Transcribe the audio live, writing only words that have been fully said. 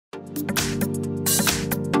Here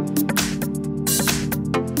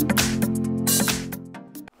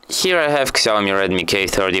I have XIAOMI Redmi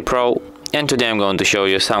K30 Pro, and today I'm going to show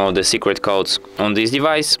you some of the secret codes on this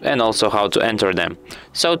device and also how to enter them.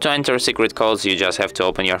 So to enter secret codes, you just have to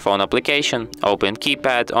open your phone application, open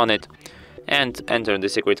keypad on it, and enter the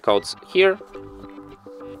secret codes here.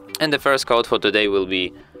 And the first code for today will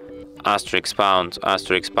be *pound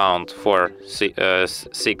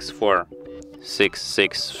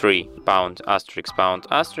 *46663 ###.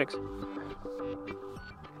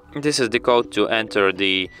 This is the code to enter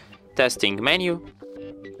the testing menu.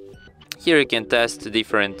 Here you can test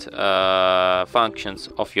different functions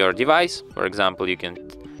of your device. For example, you can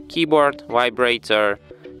keyboard, vibrator,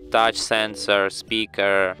 touch sensor,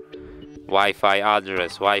 speaker, Wi-Fi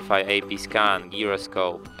address, Wi-Fi AP scan,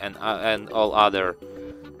 gyroscope, and all other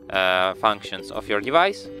functions of your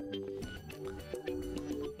device.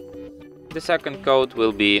 The second code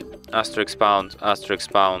will be *pound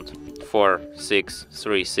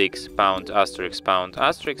 *4636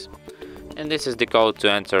 ###, and this is the code to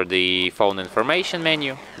enter the phone information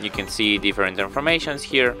menu. You can see different informations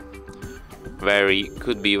here.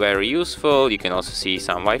 Could be very useful. You can also see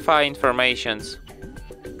some Wi-Fi informations.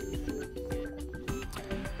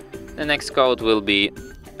 The next code will be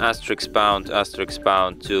 *pound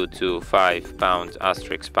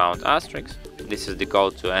 *225 ###. This is the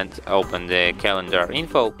code to open the calendar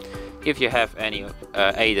info. If you have any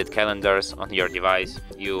aided calendars on your device,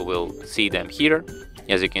 you will see them here.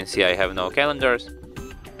 As you can see, I have no calendars.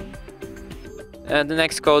 The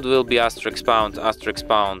next code will be *pound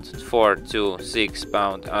 *426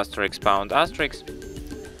 ###.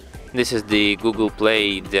 This is the Google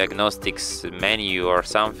Play diagnostics menu or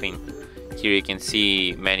something. Here you can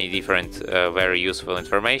see many different very useful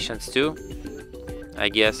informations too, I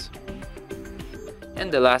guess. And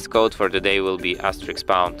the last code for today will be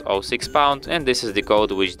 *pound *06, and this is the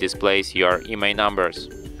code which displays your email numbers.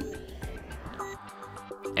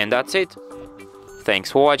 And that's it. Thanks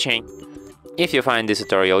for watching. If you find this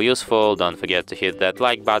tutorial useful, don't forget to hit that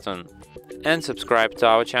like button and subscribe to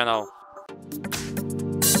our channel.